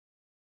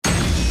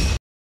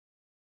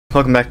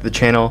Welcome back to the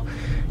channel.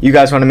 You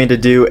guys wanted me to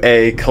do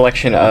a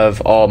collection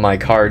of all my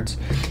cards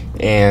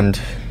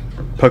and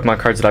Pokemon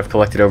cards that I've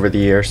collected over the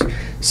years.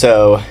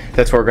 So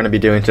that's what we're going to be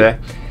doing today.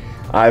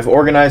 I've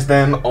organized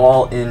them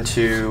all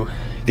into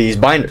these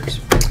binders.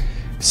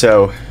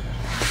 So,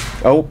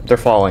 oh, they're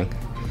falling.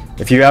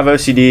 If you have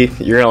OCD,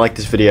 you're going to like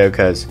this video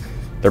because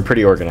they're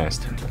pretty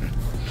organized.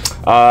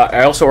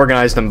 I also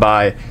organized them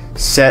by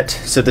set.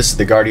 So this is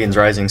the Guardians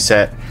Rising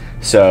set.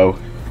 So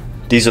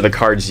these are the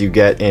cards you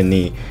get in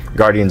the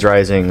Guardians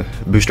Rising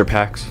booster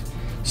packs.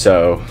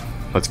 So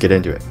let's get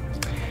into it.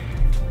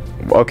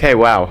 Okay,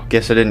 wow.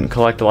 Guess I didn't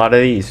collect a lot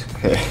of these.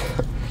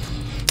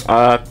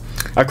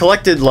 I've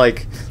collected,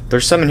 like,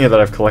 there's some in here that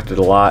I've collected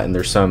a lot, and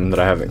there's some that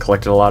I haven't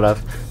collected a lot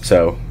of.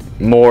 So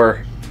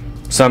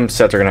some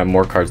sets are gonna have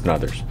more cards than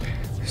others.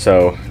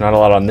 So not a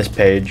lot on this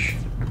page.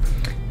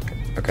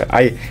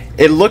 Okay,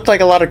 it looked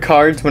like a lot of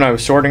cards when I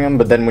was sorting them,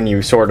 but then when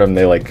you sort them,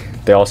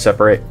 they all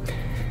separate.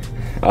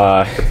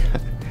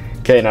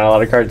 Okay, not a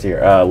lot of cards here.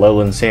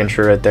 Lowland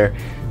Sandshrew right there.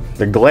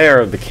 The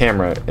glare of the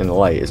camera in the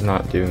light is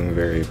not doing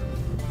very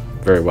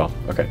well.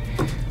 Okay,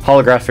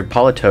 holographic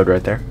Politoed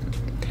right there.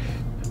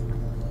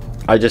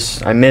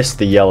 I missed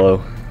the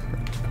yellow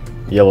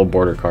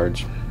border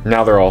cards.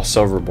 Now they're all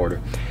silver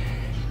border.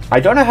 I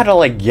don't know how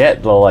to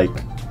get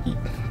the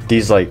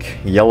these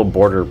yellow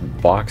border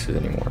boxes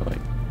anymore.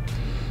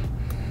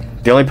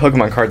 The only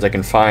Pokemon cards I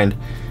can find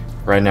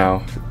right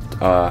now,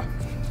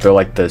 they're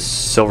like the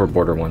silver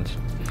border ones.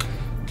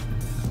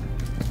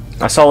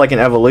 I saw an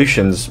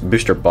Evolutions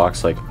booster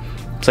box,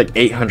 it's like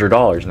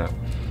 $800 now.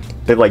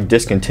 They've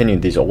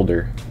discontinued these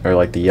older,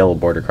 or the yellow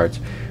border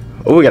cards.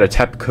 Oh, we got a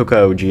Tapu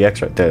Koko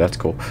GX right there, that's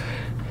cool.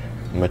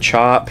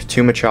 Machop,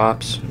 two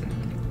Machops.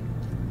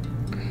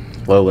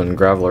 Lowland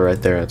Graveler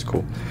right there, that's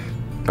cool.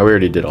 Oh, we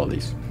already did all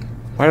these.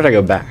 Why did I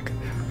go back?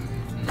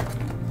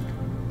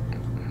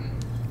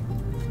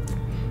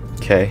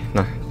 Okay,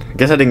 no, I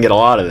guess I didn't get a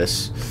lot of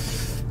this.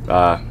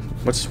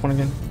 What's this one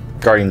again?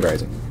 Guardians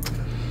Rising.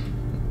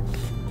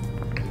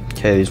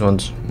 Okay, these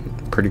ones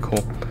pretty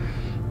cool.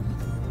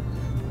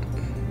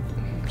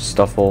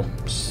 Stuffle,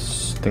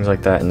 things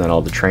like that, and then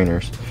all the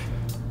trainers.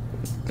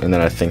 And then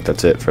I think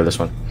that's it for this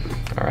one.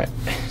 Alright,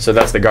 so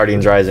that's the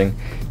Guardians Rising.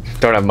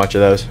 Don't have much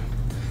of those.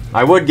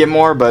 I would get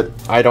more, but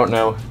I don't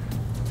know.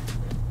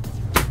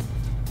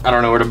 I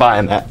don't know where to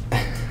buy them at.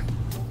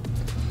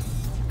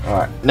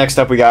 Alright, next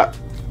up we got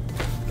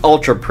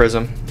Ultra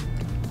Prism.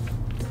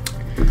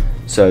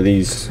 So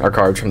these are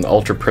cards from the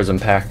Ultra Prism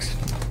packs.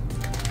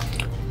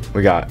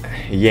 We got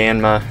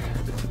Yanma,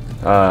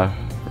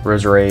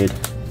 Roserade,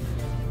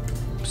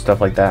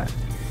 stuff like that.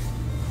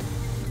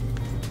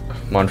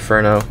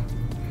 Monferno.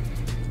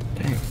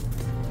 Dang.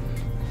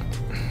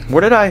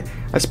 What did I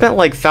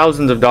spent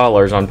thousands of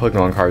dollars on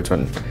Pokemon cards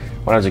when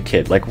I was a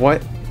kid.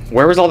 What?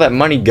 Where was all that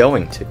money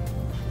going to?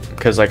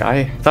 Because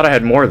I thought I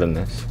had more than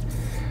this.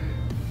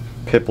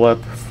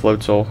 Piplup,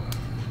 Floatzel.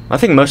 I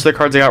think most of the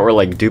cards I got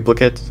were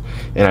duplicates,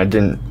 and I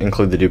didn't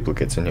include the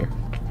duplicates in here.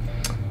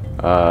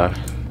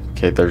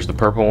 Okay, there's the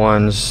purple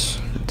ones.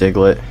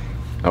 Diglett.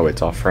 Oh,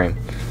 it's off frame.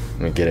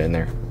 Let me get it in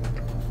there.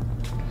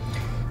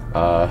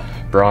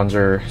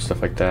 Bronzer,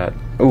 stuff like that.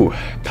 Ooh,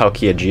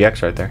 Palkia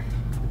GX right there.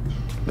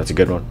 That's a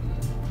good one.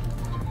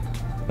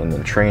 And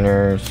then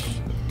trainers,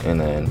 and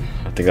then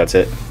I think that's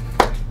it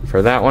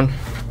for that one.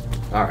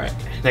 Alright,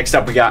 next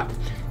up we got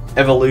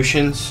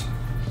Evolutions.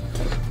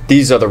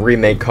 These are the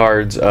remake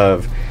cards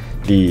of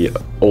the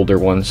older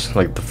ones,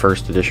 the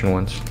first edition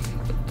ones.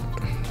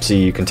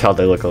 See, you can tell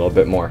they look a little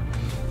bit more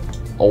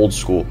old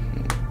school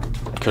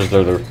because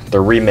they're the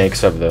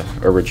remakes of the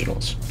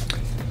originals.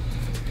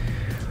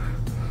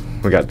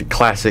 We got the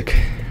classic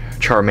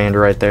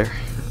Charmander right there.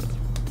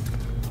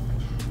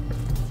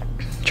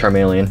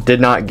 Charmeleon.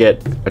 Did not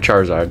get a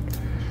Charizard.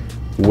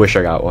 Wish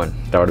I got one.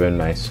 That would have been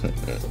nice.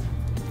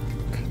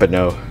 But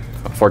no,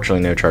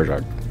 unfortunately no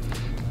Charizard.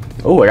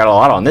 Oh, I got a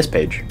lot on this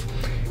page.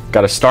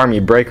 Got a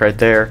Starmie Break right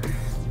there.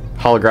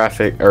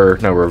 Holographic, or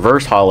no,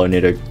 reverse holo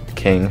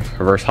Nidoking.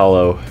 Reverse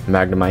holo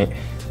Magnemite.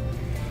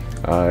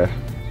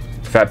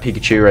 Fat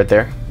Pikachu right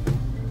there.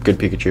 Good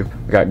Pikachu.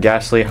 We got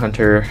Ghastly,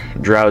 Hunter,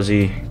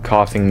 Drowsy,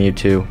 Coughing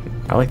Mewtwo.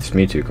 I like this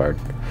Mewtwo card.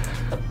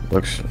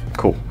 Looks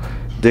cool.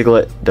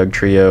 Diglett,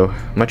 Dugtrio,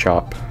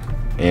 Machop,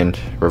 and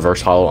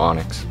reverse holo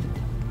Onix.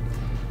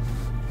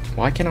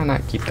 Why can I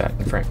not keep that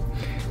in frame?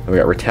 And we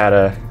got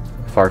Rattata,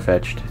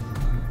 Farfetch'd,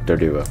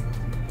 Doduo,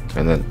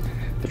 and then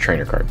the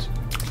trainer cards.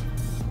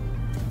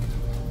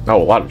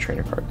 Oh, a lot of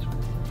trainer cards.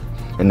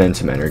 And then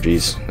some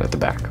energies at the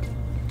back.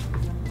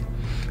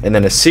 And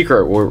then a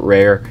secret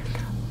rare,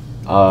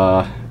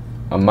 a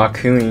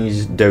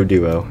Makuni's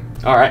Doduo.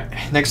 Alright,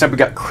 next up we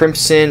got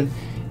Crimson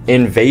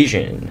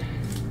Invasion.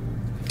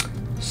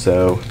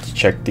 So, let's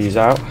check these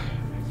out.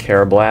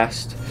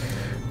 Carablast,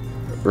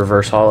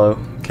 reverse holo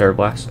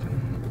Carablast.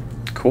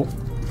 Cool.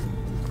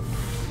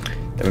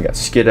 Then we got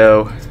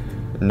Skiddo,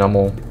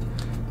 Numel,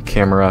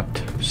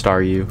 Camerupt,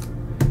 Staryu,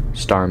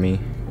 Starmie,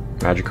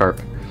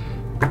 Magikarp.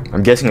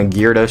 I'm guessing a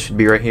Gyarados should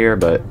be right here,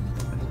 but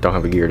don't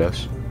have a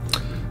Gyarados.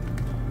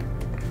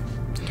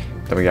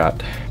 Then we got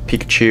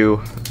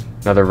Pikachu,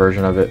 another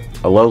version of it,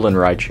 Alolan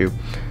Raichu,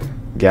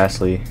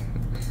 Ghastly,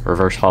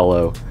 Reverse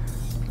Hollow,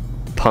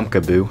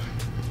 Pumpkaboo.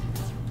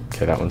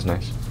 Okay, that one's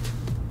nice.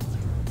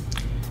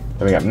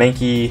 Then we got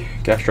Mankey,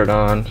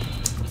 Gastrodon.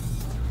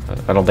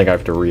 I don't think I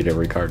have to read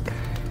every card.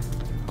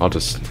 I'll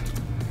just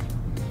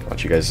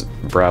let you guys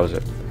browse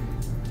it.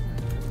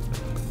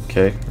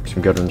 Okay,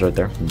 some good ones right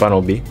there.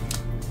 Bunnelby.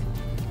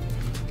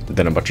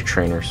 Then a bunch of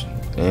trainers.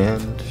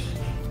 And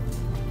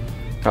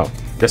oh,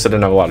 guess I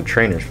didn't have a lot of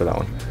trainers for that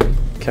one.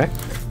 Okay.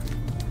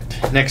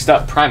 Next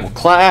up, Primal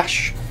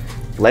Clash.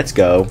 Let's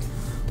go.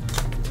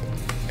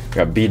 We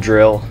got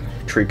Beedrill,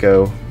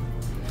 Trico,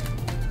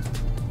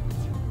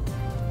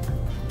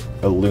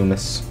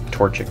 Illumis,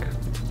 Torchic,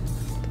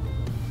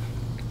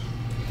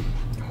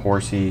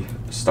 Horsey,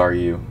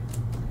 Staryu,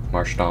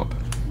 Marshtomp.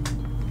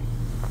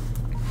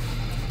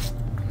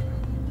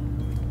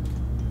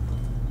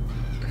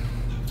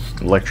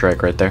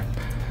 Electrike right there.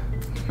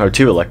 Oh,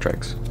 2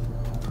 Electrics.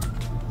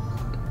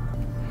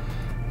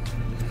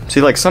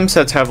 See, like, some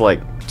sets have like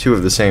 2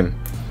 of the same.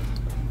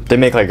 They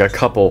make like a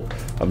couple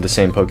of the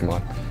same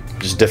Pokemon,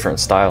 just different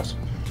styles.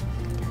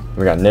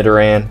 We got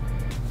Nidoran.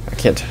 I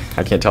can't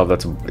tell if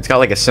that's it's got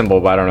like a symbol,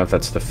 but I don't know if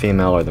that's the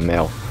female or the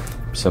male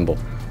symbol.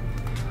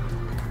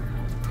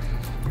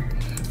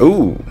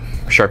 Ooh,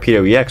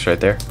 Sharpedo EX right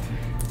there,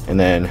 and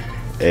then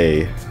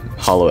a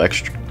Hollow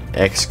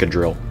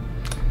Excadrill.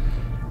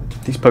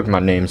 These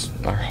Pokemon names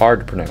are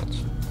hard to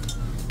pronounce.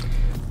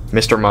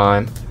 Mr.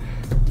 Mime.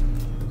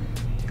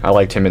 I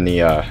liked him in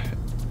the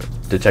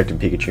Detective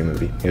Pikachu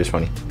movie. He was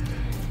funny.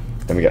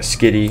 Then we got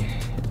Skitty,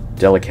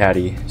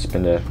 Delicati,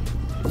 Spinda,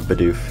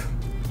 Bidoof.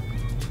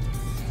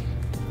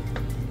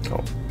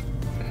 Oh.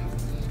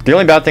 The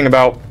only bad thing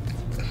about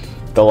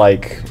the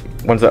like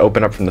ones that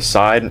open up from the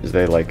side is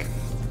they're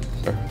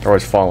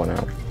always falling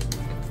out.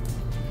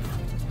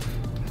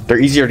 They're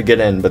easier to get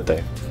in, but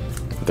they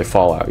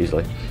fall out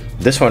easily.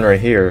 This one right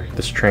here,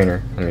 this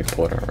trainer, let me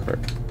pull it out real quick.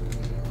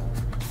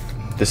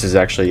 This is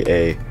actually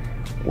a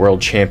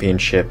World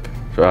Championship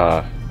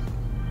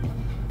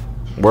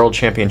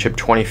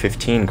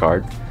 2015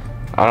 card.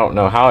 I don't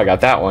know how I got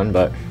that one,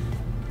 but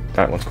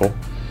that one's cool.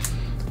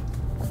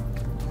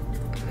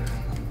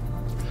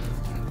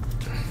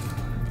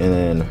 And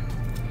then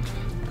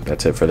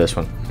that's it for this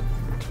one.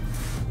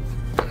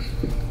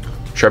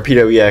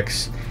 Sharpedo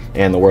EX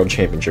and the World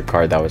Championship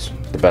card, that was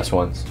the best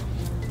ones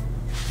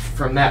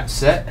from that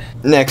set.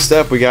 Next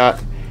up, we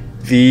got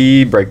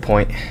the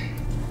Breakpoint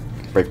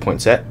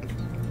set.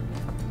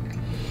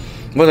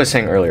 What was I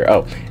saying earlier?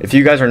 Oh, if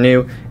you guys are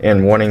new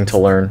and wanting to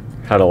learn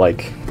how to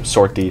like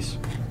sort these,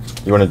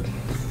 you want to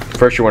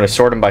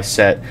sort them by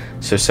set,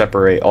 so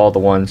separate all the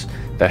ones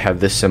that have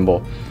this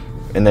symbol,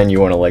 and then you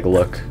want to like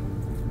look.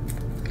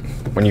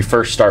 When you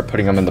first start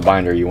putting them in the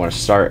binder, you want to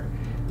start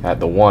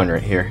at the 1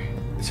 right here.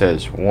 It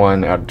says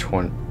 1 out of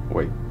 20.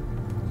 Wait,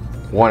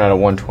 1 out of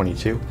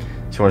 122.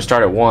 So you want to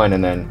start at 1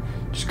 and then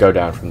just go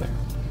down from there.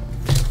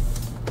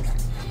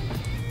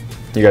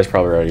 You guys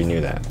probably already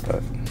knew that,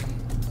 but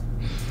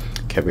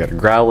okay, we got a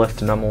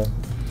Growlithe, Numel.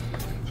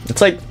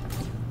 It's like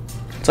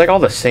all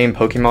the same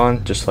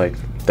Pokemon, just like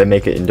they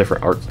make it in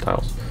different art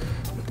styles.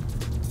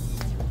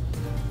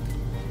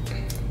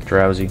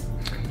 Drowsy.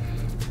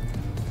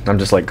 I'm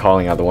just like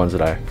calling out the ones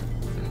that I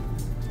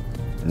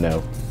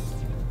know.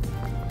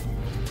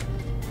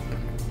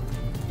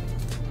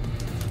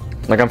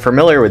 Like, I'm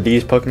familiar with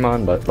these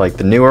Pokemon, but like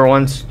the newer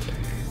ones,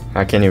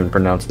 I can't even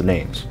pronounce the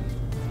names.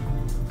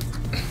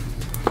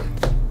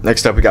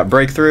 Next up, we got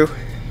Breakthrough.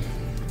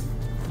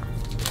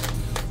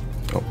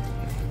 Oh,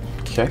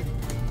 okay.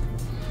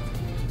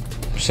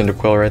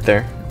 Cyndaquil right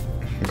there.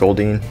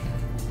 Goldeen.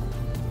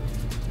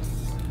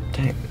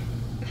 Dang.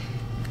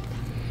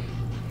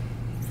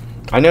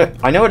 I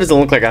know it doesn't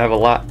look like I have a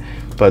lot,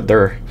 but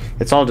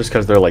it's all just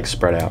because they're like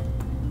spread out.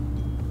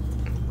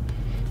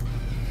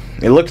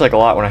 It looked like a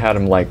lot when I had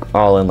them like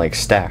all in like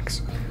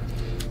stacks,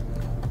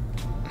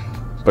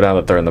 but now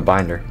that they're in the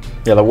binder,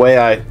 yeah, the way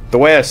I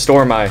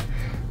store my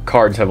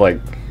cards have like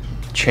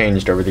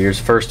changed over the years.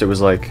 First, it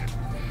was like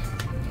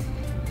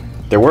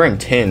they were in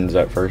tins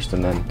at first,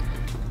 and then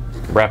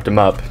wrapped them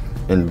up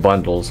in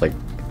bundles like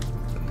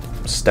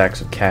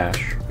stacks of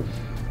cash,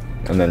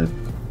 and then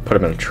put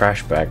them in a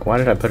trash bag. Why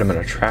did I put them in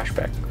a trash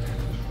bag?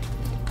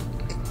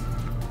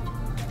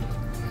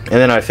 And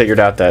then I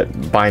figured out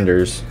that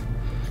binders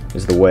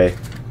is the way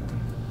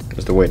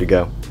to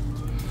go.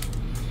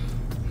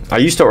 I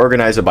used to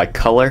organize it by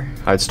color.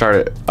 I'd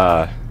start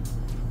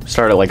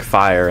at like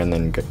fire, and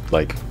then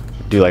like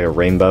do like a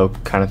rainbow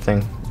kind of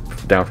thing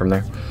down from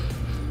there.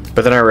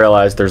 But then I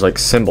realized there's like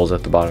symbols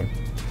at the bottom.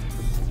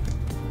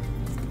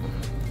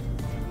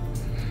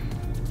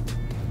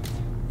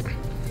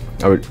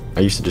 I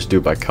used to just do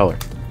it by color.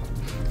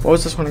 What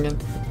was this one again?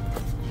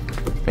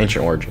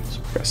 Ancient Origins.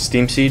 We got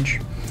Steam Siege.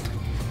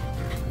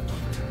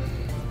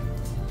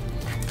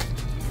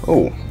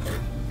 Oh,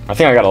 I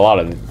think I got a lot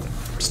of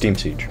Steam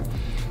Siege.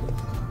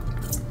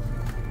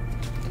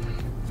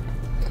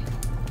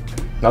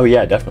 Oh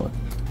yeah, definitely.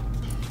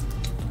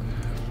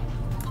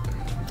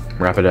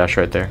 Rapidash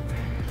right there.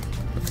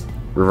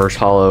 Reverse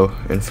Hollow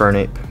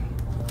Infernape.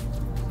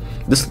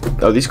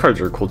 These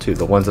cards are cool too.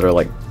 The ones that are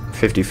like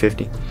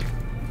 50-50.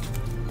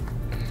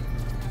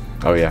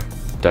 Oh yeah,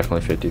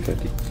 definitely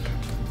 50-50.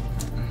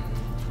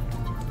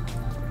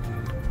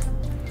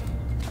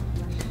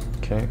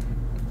 Okay.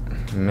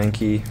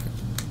 Mankey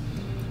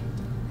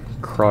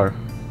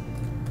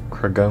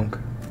Kragunk,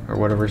 or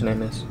whatever his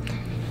name is.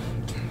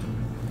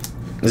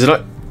 Is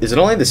it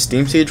only the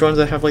Steam Siege ones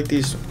that have like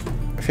these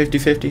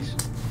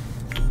 50-50s?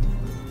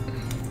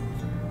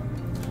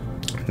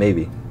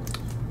 Maybe.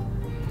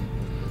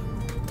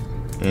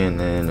 And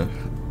then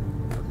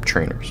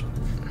trainers.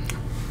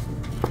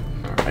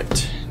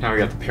 Alright, now we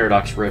got the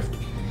Paradox Rift.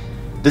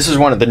 This is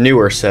one of the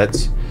newer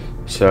sets,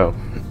 so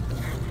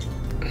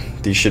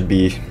these should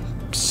be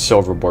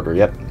silver border.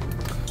 Yep,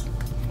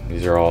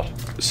 these are all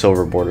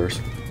silver borders.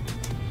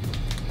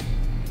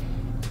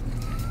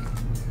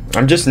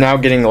 I'm just now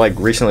getting like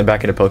recently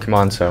back into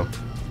Pokemon, so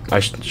I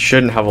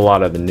shouldn't have a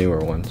lot of the newer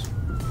ones.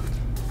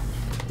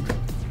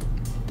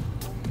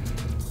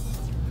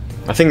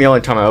 I think the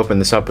only time I opened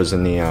this up was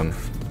in the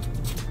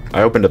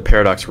I opened a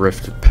Paradox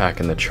Rift pack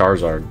in the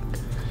Charizard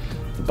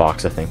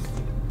box, I think,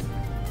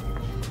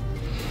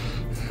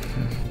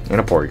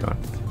 and a Porygon.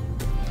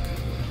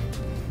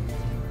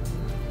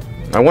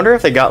 I wonder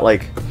if they got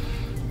like,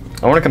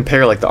 I want to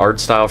compare like the art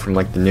style from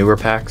like the newer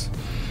packs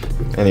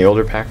and the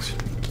older packs.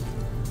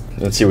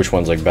 Let's see which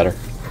one's like better.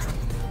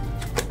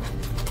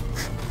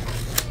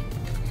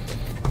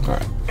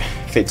 Alright,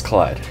 Fates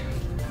Collide.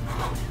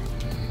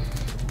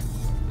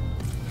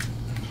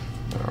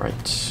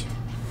 Alright.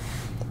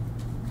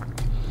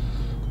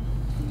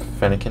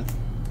 Fennekin.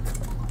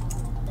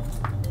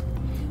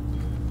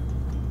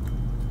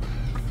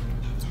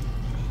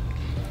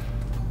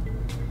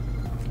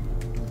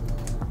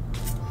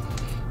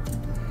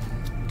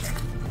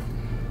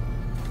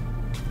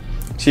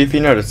 See, if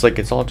you notice, like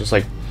it's all just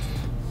like,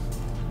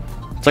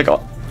 it's like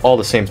all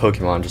the same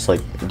Pokemon, just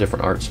like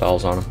different art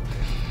styles on them.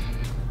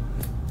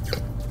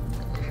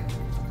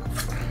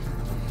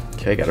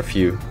 Okay, got a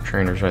few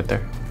trainers right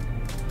there.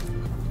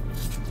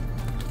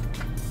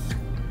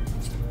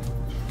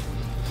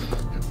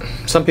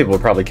 Some people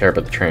would probably care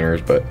about the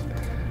trainers, but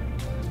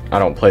I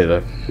don't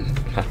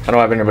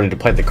have anybody to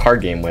play the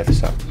card game with,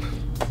 so.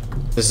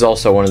 This is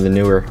also one of the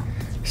newer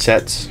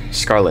sets,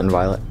 Scarlet and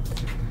Violet.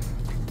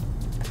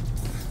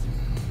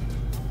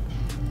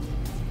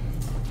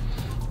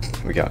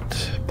 We got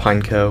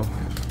Pineco.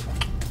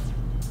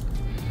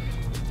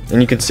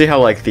 And you can see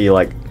how like the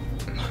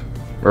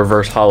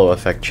reverse hollow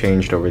effect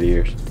changed over the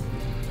years.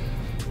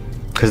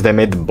 Because they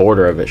made the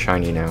border of it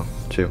shiny now,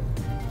 too.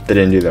 They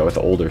didn't do that with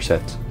the older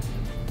sets.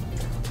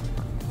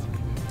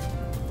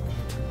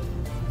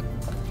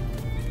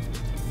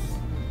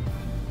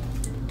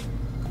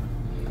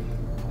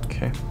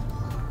 Okay.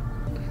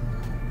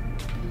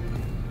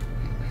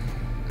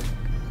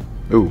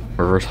 Ooh,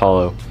 reverse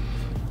hollow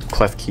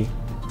Klefki.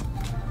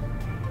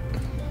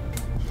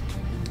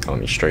 Let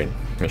me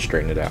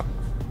straighten it out.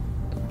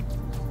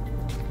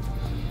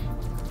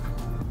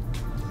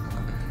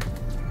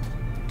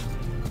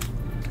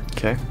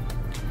 Okay.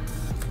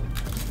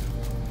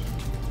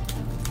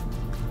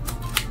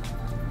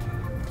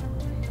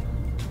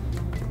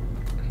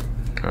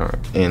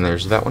 Alright, and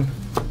there's that one.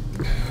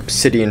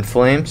 Obsidian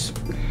Flames.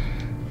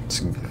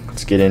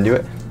 Let's get into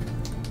it.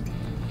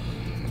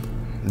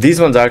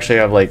 These ones actually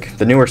have like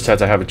the newer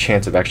sets. I have a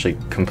chance of actually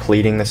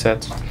completing the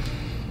sets.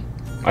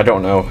 I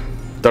don't know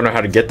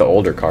how to get the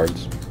older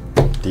cards,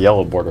 the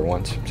yellow border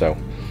ones, so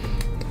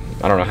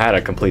I don't know how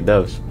to complete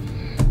those.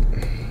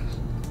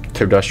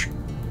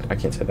 I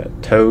can't say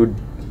that.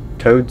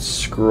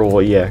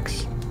 Toedscruel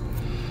EX.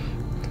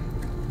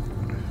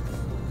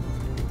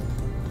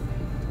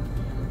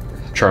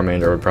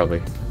 Charmander would probably,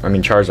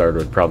 Charizard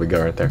would probably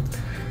go right there.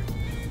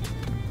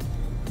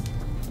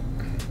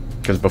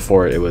 Because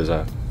before it was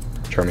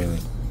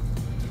Charmeleon.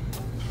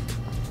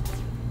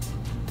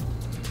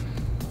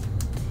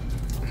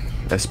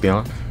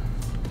 Espeon.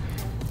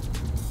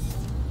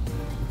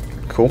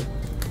 Cool.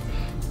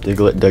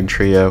 Diglett,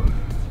 Dugtrio,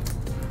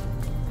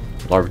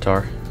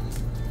 Larvitar,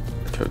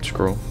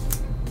 Toedscruel.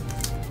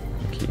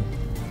 Okay.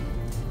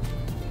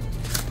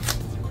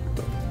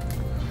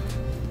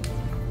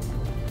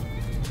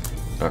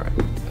 Alright,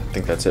 I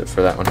think that's it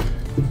for that one.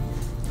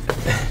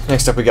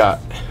 Next up we got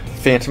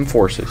Phantom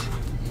Forces.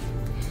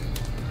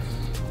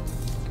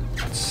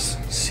 Let's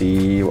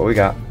see what we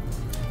got.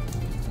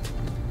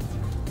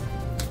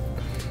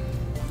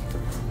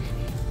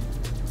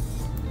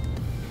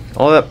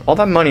 All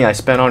that money I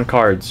spent on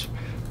cards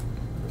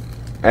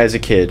as a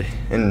kid,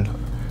 and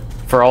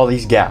for all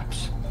these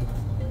gaps.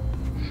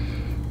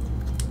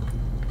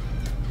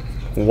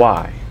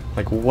 Why?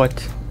 Like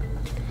what?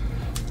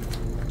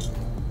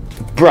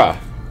 Bruh.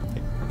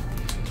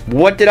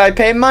 What did I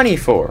pay money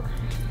for?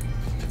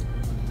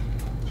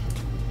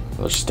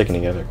 They're sticking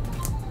together.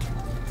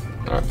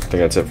 Alright, I think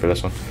that's it for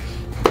this one.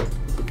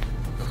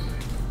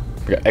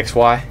 We got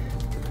XY.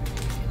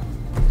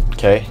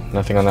 Okay,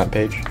 nothing on that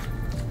page.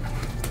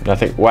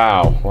 Nothing.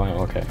 Wow.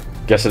 Wow. Okay.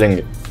 Guess I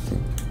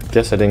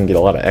didn't get a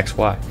lot of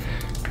XY.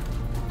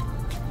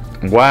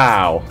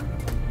 Wow.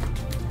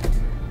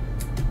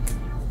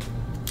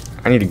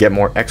 I need to get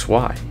more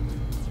XY.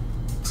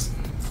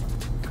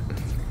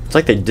 It's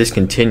like they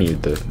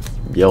discontinued the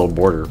yellow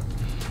border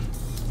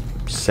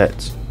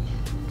sets.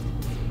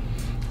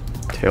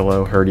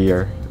 Tailo,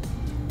 Herdier,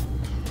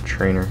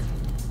 Trainer,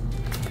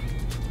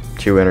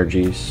 2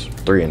 energies,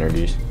 3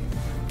 energies,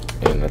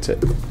 and that's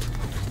it.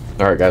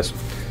 All right, guys,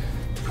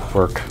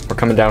 we're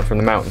coming down from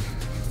the mountain,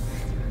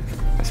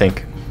 I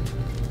think.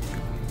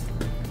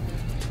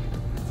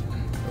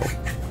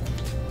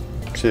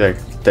 See,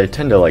 they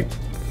tend to like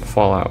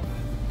fall out.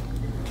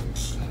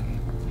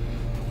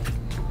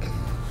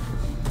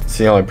 It's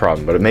the only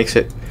problem, but it makes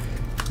it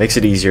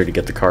easier to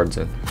get the cards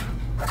in.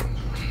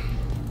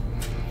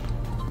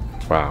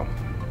 Wow.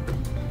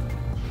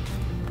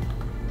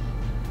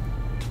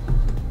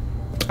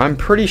 I'm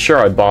pretty sure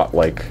I bought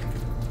like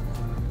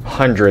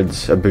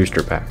hundreds of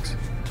booster packs.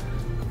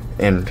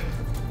 And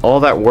all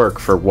that work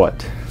for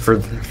what? For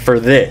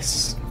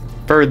this.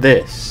 For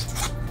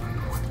this.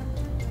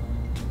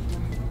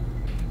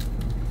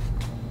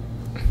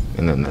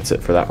 And then that's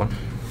it for that one.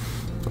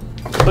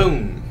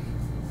 Boom.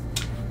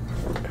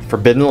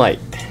 Forbidden Light.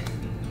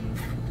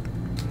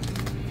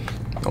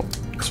 Oh,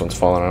 this one's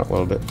falling out a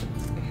little bit.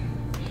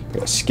 We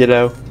got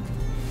Skiddo,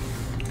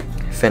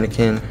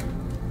 Fennekin,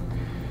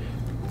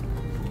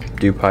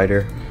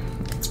 Dewpider,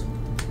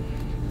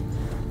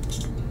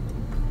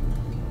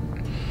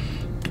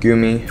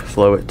 Gumi,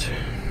 Floet,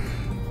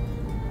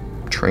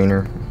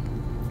 Trainer,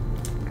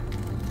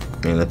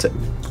 and that's it.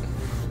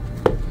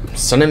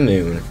 Sun and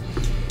Moon.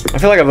 I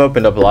feel like I've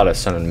opened up a lot of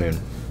Sun and Moon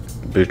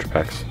booster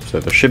packs, so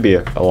there should be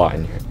a lot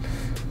in here.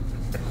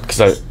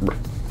 Because I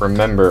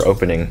remember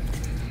opening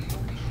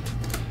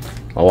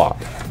a lot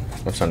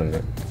of Sun and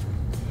Moon.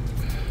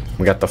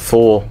 We got the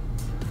full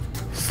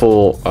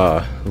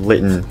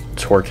Litten,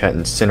 Torcat,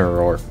 and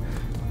Cineroar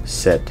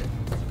set.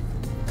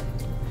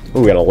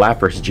 Ooh, we got a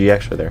Lapras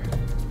GX right there.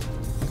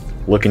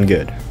 Looking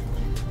good.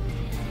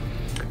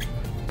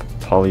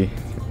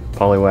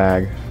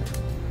 Poliwag.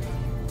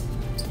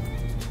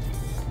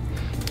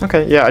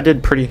 Okay, yeah, I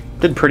did pretty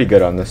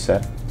good on this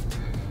set.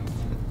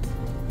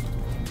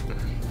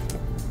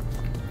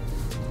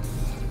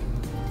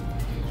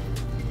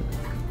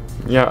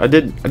 Yeah, I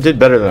did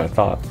better than I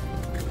thought.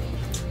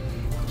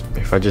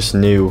 If I just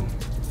knew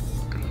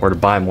where to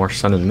buy more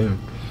Sun and Moon.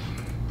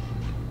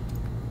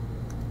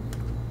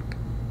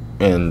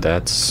 And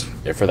that's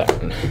it for that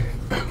one.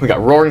 We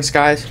got Roaring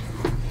Skies,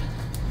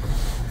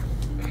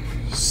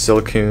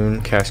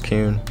 Silicoon,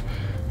 Cascoon,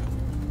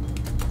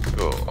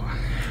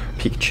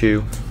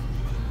 Pikachu,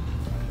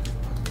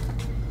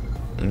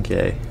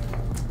 okay.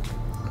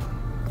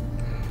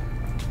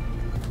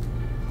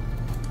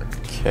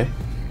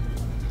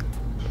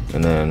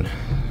 And then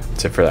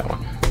that's it for that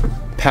one.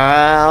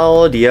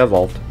 Paldea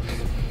Evolved.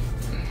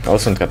 Oh,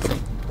 this one's got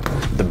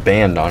the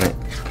band on it.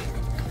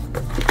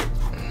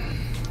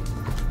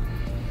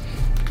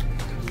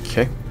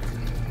 Okay.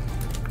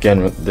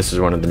 Again, this is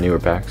one of the newer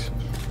packs.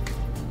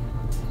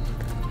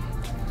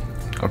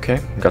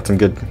 Okay, got some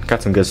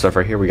good stuff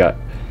right here. We got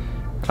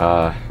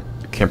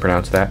can't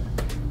pronounce that.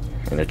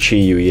 And a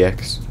Chi-Yu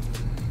EX.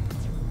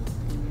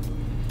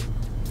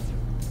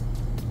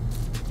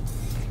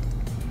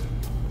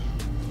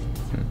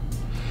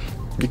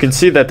 You can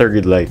see that they're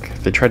good, like,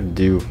 they tried to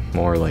do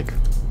more, like,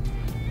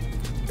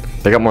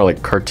 they got more, like,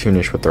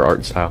 cartoonish with their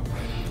art style.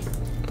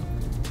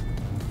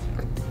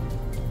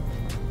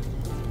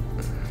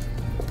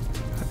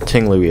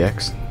 Tinglu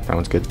EX, that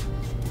one's good.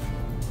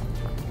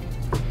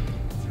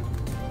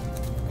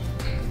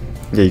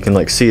 Yeah, you can,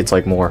 like, see it's,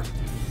 like, more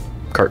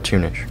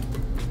cartoonish.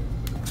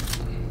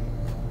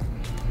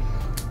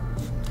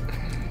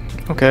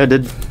 Okay, I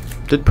did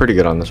pretty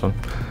good on this one.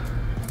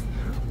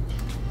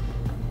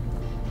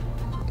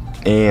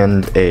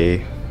 And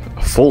a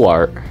full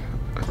art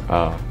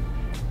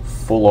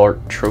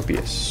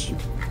Tropius.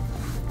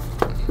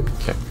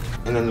 Okay.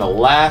 And then the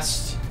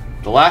last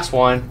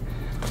one,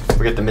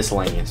 we got the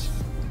miscellaneous.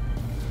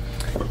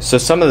 So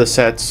some of the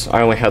sets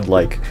I only had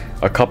like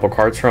a couple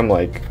cards from,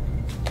 like,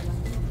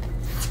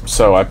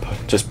 so I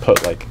just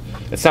put like,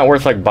 it's not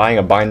worth like buying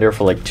a binder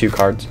for like 2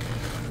 cards,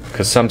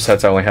 because some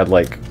sets I only had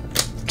like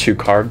 2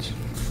 cards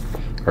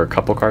or a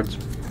couple cards.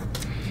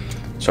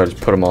 So I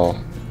just put them all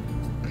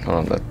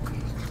on the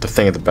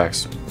thing at the back.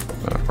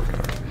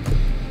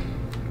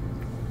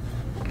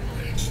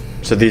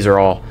 So these are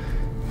all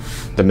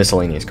the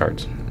miscellaneous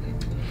cards.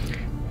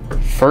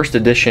 First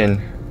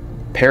edition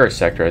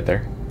Parasect right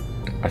there.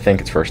 I think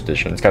it's first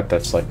edition. It's got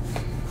this, like,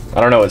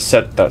 I don't know what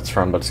set that's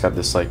from, but it's got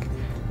this like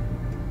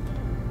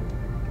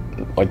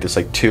this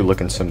 2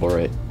 looking symbol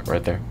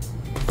right there.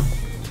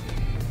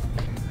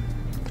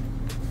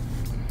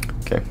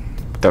 Okay,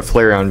 that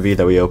Flareon V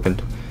that we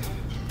opened,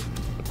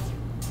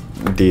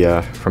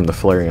 from the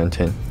Flareon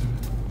tin.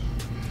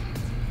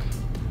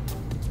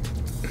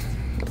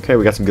 Okay,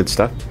 we got some good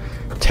stuff.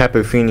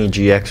 Tapu Fini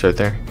GX right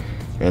there,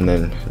 and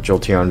then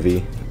Jolteon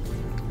V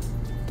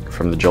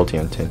from the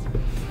Jolteon tin.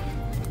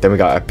 Then we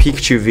got a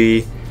Pikachu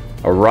V,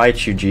 a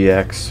Raichu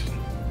GX,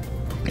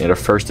 and a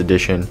first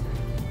edition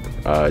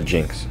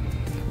Jinx.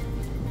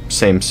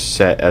 Same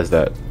set as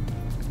that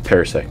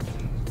Parasect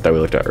that we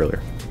looked at earlier.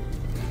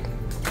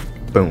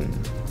 Boom.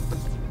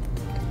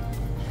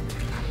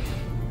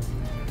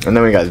 And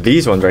then we got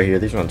these ones right here.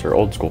 These ones are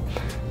old school.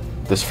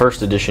 This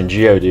first edition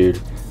Geodude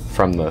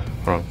from the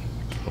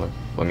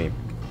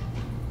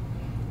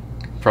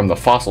from the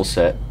fossil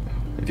set.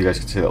 If you guys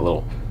can see that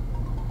little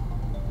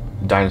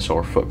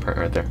dinosaur footprint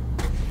right there.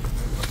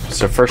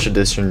 It's a first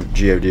edition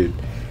Geodude,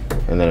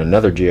 and then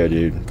another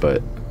Geodude,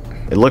 but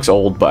it looks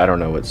old, but I don't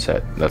know what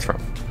set that's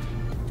from.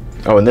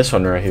 Oh, and this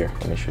one right here.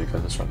 Let me show you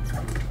guys this one.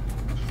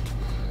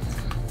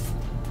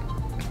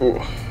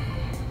 Ooh.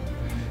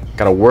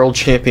 Got a World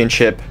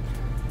Championship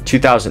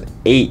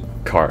 2008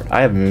 card.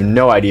 I have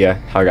no idea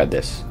how I got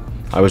this.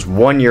 I was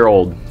 1 year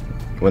old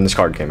when this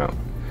card came out.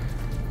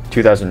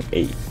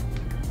 2008.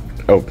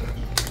 Oh,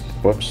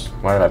 whoops.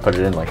 Why did I put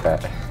it in like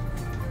that?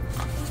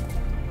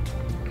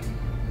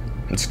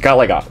 It's got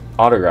like an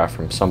autograph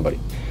from somebody.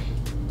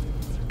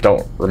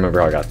 Don't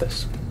remember how I got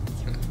this,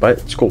 but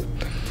it's cool.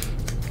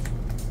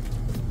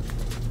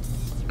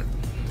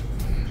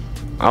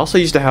 I also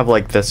used to have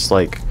like this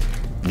like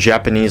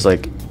Japanese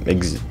like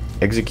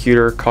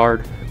executor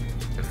card,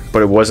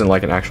 but it wasn't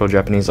like an actual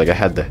Japanese. Like it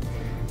had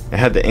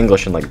the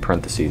English in like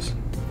parentheses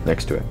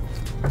next to it,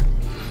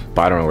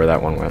 but I don't know where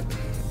that one went.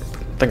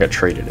 I think I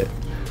traded it.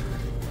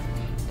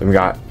 Then we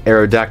got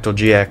Aerodactyl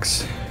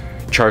GX,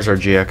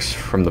 Charizard GX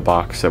from the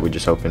box that we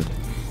just opened,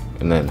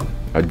 and then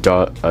a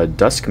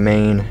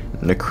Duskmane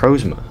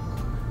Necrozma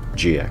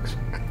GX.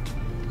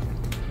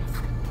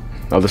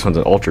 Oh, this one's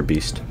an Ultra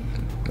Beast.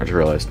 I just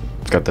realized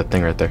it's got that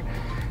thing right there.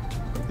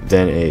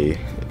 Then a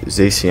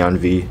Zacian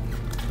V.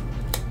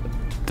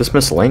 This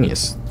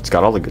miscellaneous. It's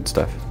got all the good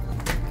stuff.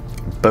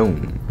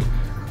 Boom.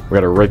 We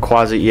got a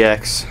Rayquaza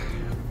EX,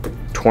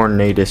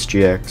 Tornadus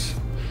GX,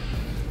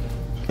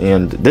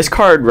 and this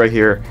card right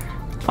here,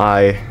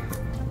 I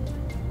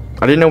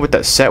didn't know what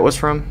that set was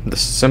from. The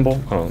symbol.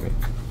 Hold on,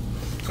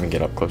 let me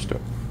get up close to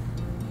it.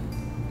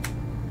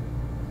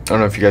 I don't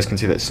know if you guys can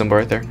see that symbol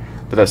right there,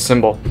 but that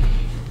symbol.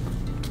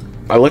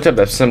 I looked up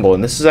that symbol,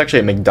 and this is actually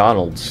a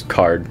McDonald's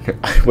card,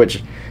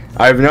 which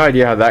I have no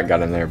idea how that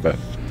got in there, but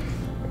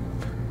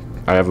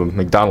I have a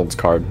McDonald's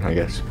card, I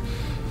guess,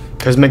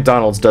 because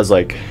McDonald's does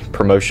like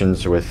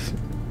promotions with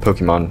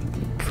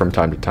Pokemon from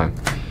time to time.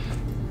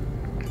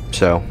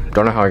 So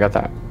don't know how I got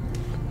that.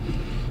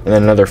 And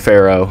then another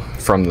Pharaoh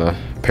from the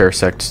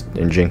Parasect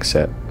and Jinx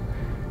set.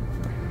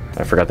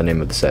 I forgot the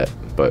name of the set,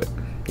 but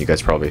you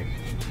guys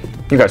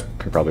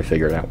can probably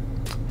figure it out.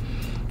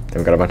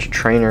 Then we got a bunch of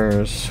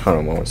trainers. Hold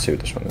on, let's see what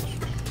this one is.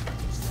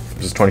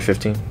 This is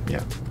 2015?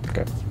 Yeah,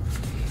 okay.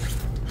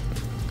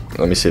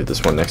 Let me see if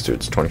this one next to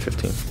it's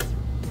 2015.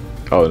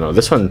 Oh no,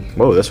 this one,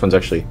 whoa, this one's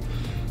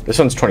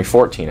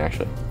 2014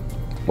 actually.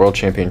 World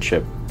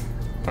Championship,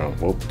 oh,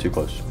 whoa, too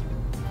close.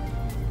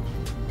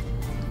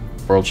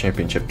 World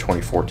Championship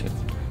 2014.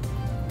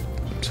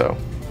 So,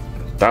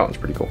 that one's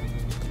pretty cool.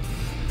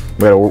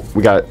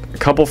 We got a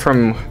couple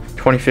from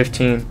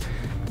 2015,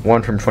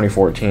 one from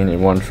 2014,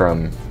 and one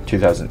from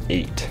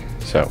 2008.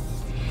 So,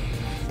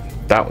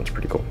 that one's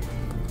pretty cool.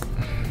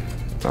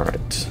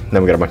 Alright,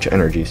 then we got a bunch of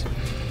energies.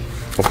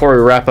 Before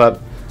we wrap up,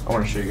 I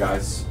want to show you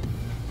guys.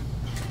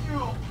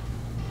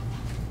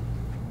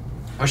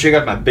 I'll show you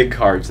guys my big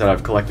cards that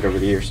I've collected over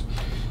the years.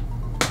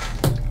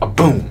 A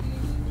boom!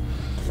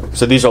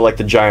 So these are like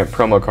the giant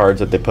promo cards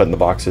that they put in the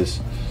boxes.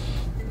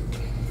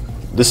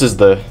 This is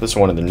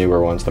one of the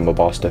newer ones, the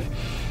Mobile Stiff.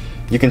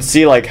 You can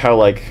see like how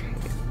like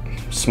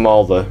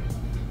small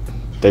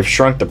they've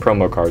shrunk the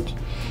promo cards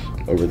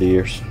over the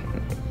years.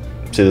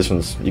 See, this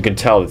one's, you can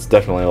tell it's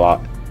definitely a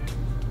lot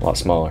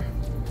smaller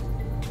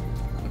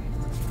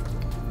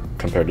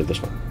compared to this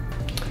one.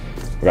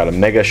 We got a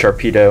Mega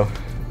Sharpedo,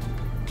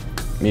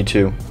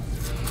 Mewtwo,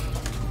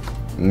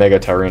 Mega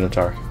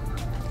Tyranitar,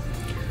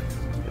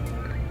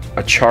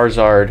 a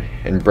Charizard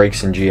and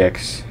Braixen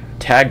GX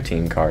tag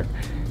team card.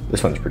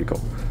 This one's pretty cool.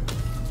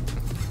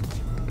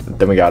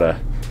 Then we got a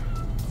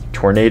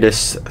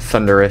Tornadus,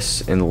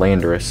 Thundurus, and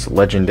Landorus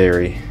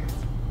legendary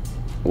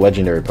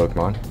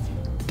Pokemon.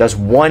 Does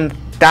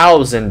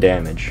 1,000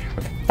 damage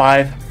with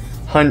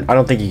 500. I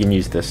don't think you can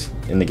use this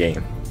in the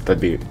game.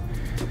 That'd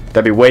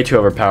be way too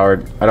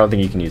overpowered. I don't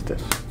think you can use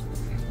this.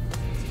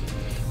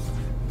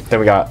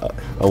 Then we got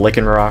a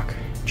Lycanroc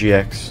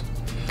GX,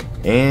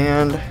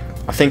 and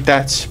I think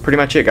that's pretty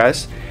much it,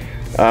 guys.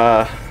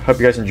 Hope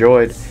you guys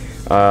enjoyed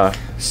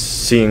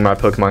seeing my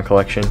Pokemon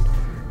collection.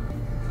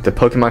 The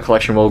Pokemon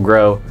collection will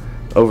grow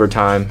over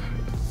time.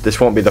 This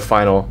won't be the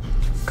final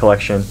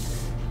collection,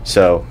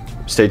 so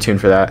stay tuned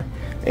for that,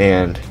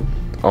 and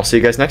I'll see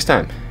you guys next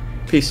time.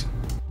 Peace.